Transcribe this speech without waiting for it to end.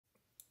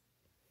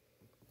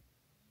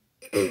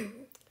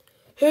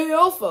Hey,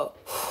 Alpha.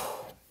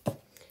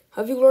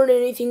 Have you learned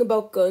anything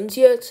about guns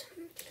yet?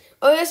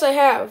 Oh, yes, I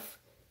have.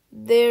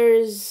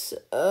 They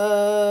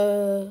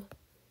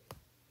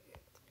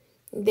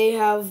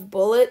have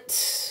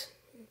bullets.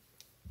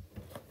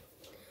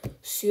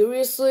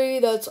 Seriously,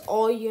 that's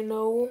all you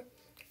know?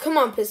 Come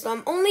on, Pistol,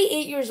 I'm only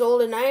 8 years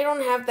old and I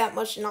don't have that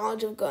much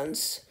knowledge of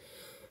guns.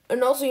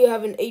 And also you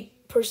have an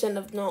 8%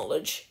 of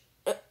knowledge.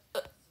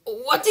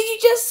 What did you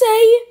just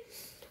say?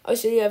 I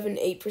said you have an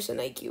 8%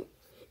 IQ.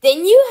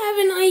 Then you have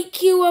an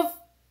IQ of,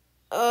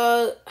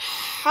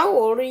 how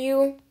old are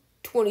you?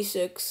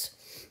 26.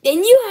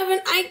 Then you have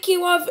an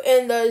IQ of,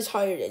 and that is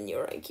higher than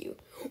your IQ.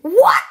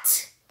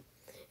 What?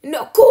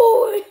 No,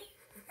 go away.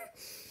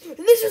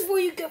 This is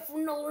what you get for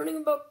not learning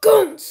about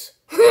guns.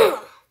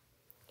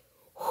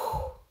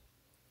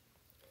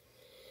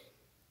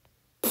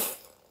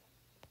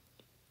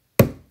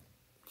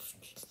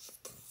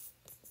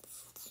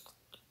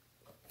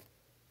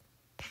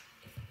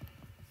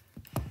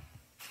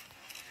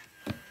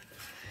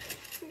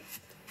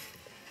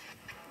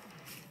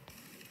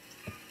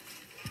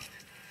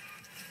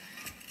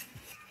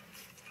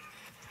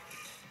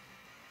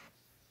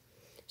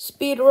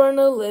 Speedrun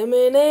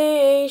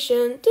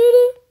elimination.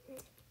 Doo-doo.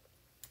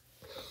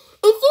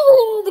 If you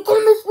want to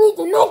become a speed,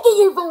 do not get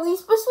your vote. We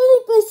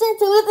specifically sent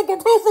to let the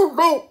contestant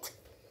vote.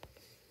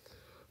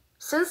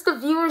 Since the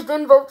viewers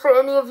didn't vote for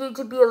any of you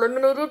to be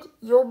eliminated,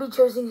 you'll be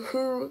choosing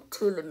who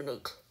to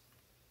eliminate.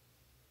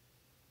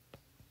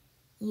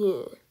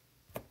 Yeah.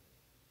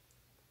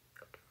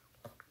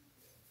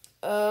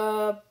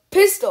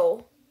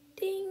 Pistol.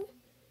 Ding.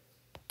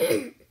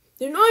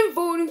 Then I'm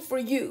voting for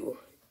you.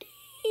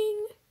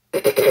 Ding.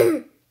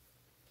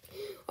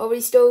 Are we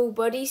still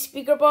buddy,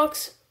 speaker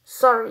box?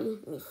 Sorry,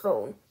 me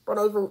phone, but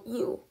I vote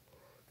you.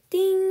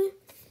 Ding.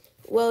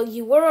 Well,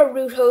 you were a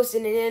rude host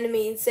in an anime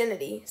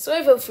insanity, so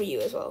I vote for you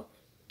as well.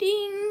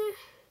 Ding.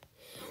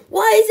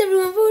 Why is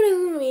everyone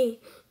voting for me?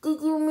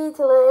 Did you mean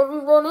to let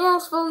everyone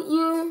else vote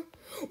you?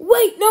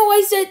 Wait, no,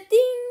 I said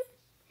ding.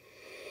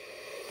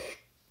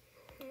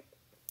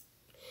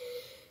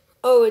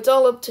 Oh, it's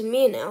all up to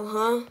me now,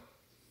 huh?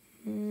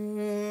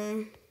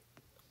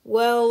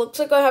 Well, looks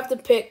like I have to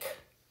pick.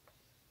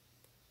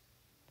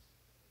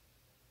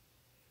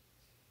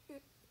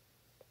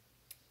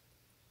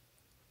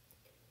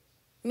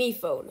 Me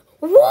phone.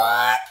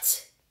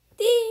 What?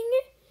 Ding.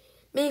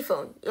 Me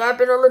phone. Yeah, I've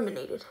been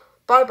eliminated.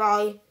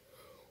 Bye-bye.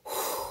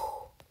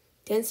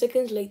 10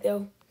 seconds late,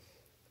 though.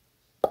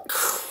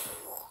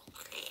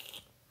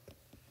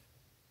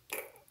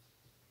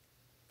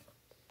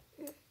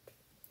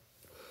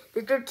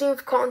 The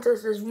 13th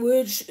contest is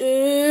which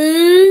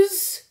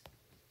is...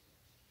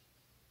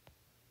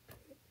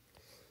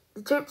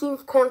 The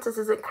 13th contest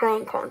is a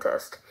crying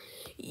contest.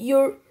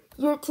 Your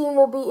team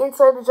will be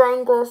inside a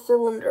giant glass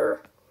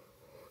cylinder.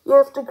 You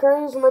have to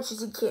cry as much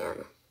as you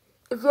can.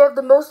 If you have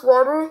the most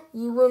water,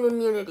 you win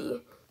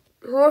immunity.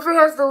 Whoever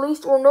has the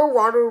least or no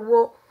water,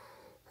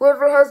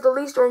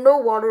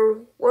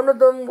 one of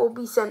them will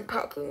be sent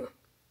packing.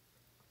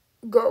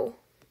 Go.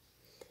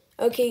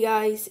 Okay,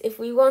 guys, if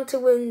we want to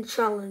win the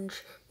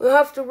challenge, we'll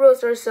have to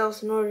roast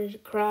ourselves in order to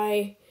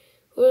cry.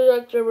 Who would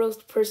like to roast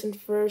the person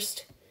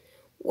first?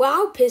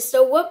 Wow,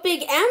 Pistol, what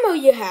big ammo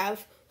you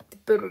have. The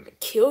better to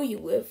kill you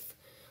with.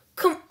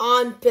 Come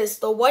on,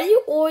 Pistol. Why do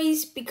you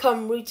always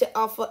become rude to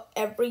Alpha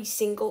every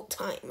single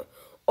time?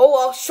 Oh,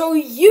 I'll show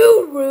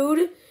you,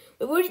 rude.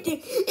 What do you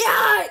think?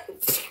 Yeah!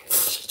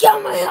 Kill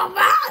myself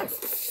out!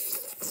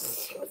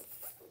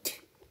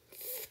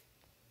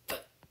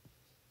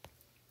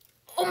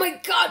 Oh my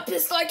god,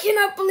 Pistol, I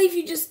cannot believe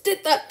you just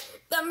did that.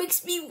 That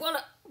makes me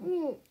wanna...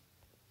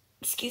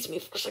 Excuse me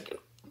for a second.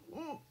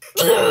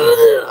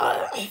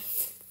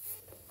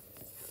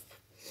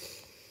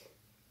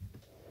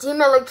 Team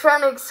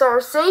Electronics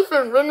are safe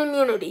and win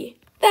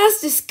immunity.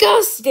 That's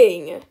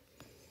disgusting.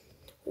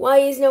 Why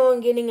is no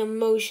one getting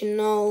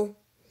emotional?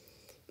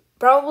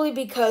 Probably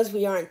because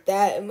we aren't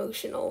that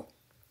emotional.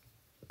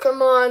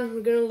 Come on,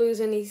 we're gonna lose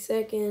any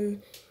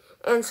second.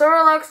 And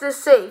Sorelax is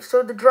safe,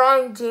 so the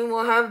drawing team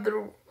will have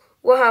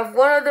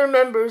one of their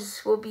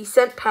members will be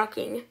sent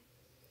packing.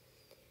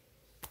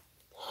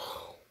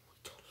 Oh, we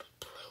totally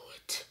blew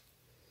it.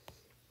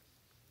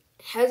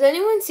 Has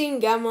anyone seen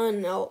Gamma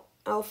and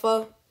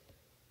Alpha?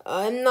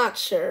 I'm not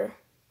sure.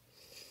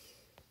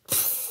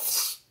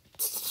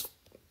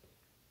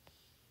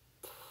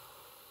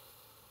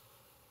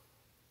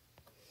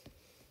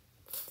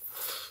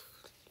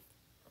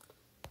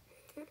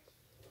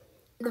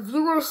 The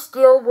viewers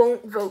still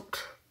won't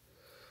vote.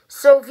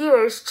 So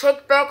viewers,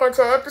 check back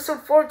onto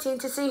episode 14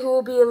 to see who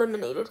will be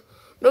eliminated.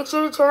 Make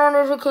sure to turn on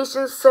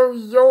notifications so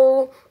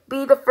you'll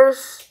be the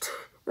first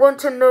one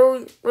to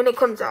know when it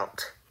comes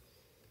out.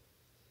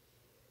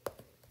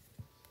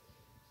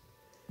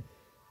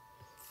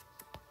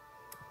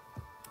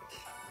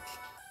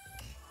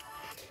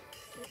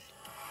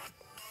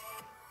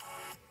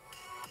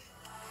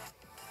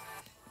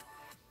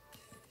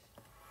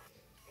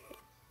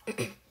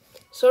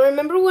 So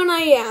remember when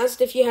I asked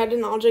if you had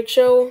an object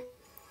show?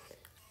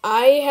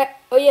 I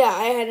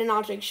had an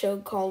object show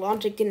called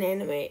Object in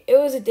Anime. It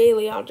was a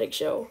daily object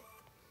show.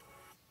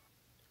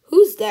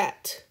 Who's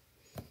that?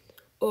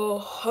 Oh,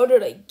 how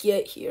did I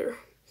get here?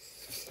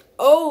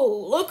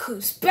 Oh, look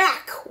who's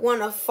back.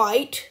 Wanna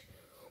fight?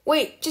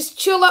 Wait, just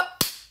chill up.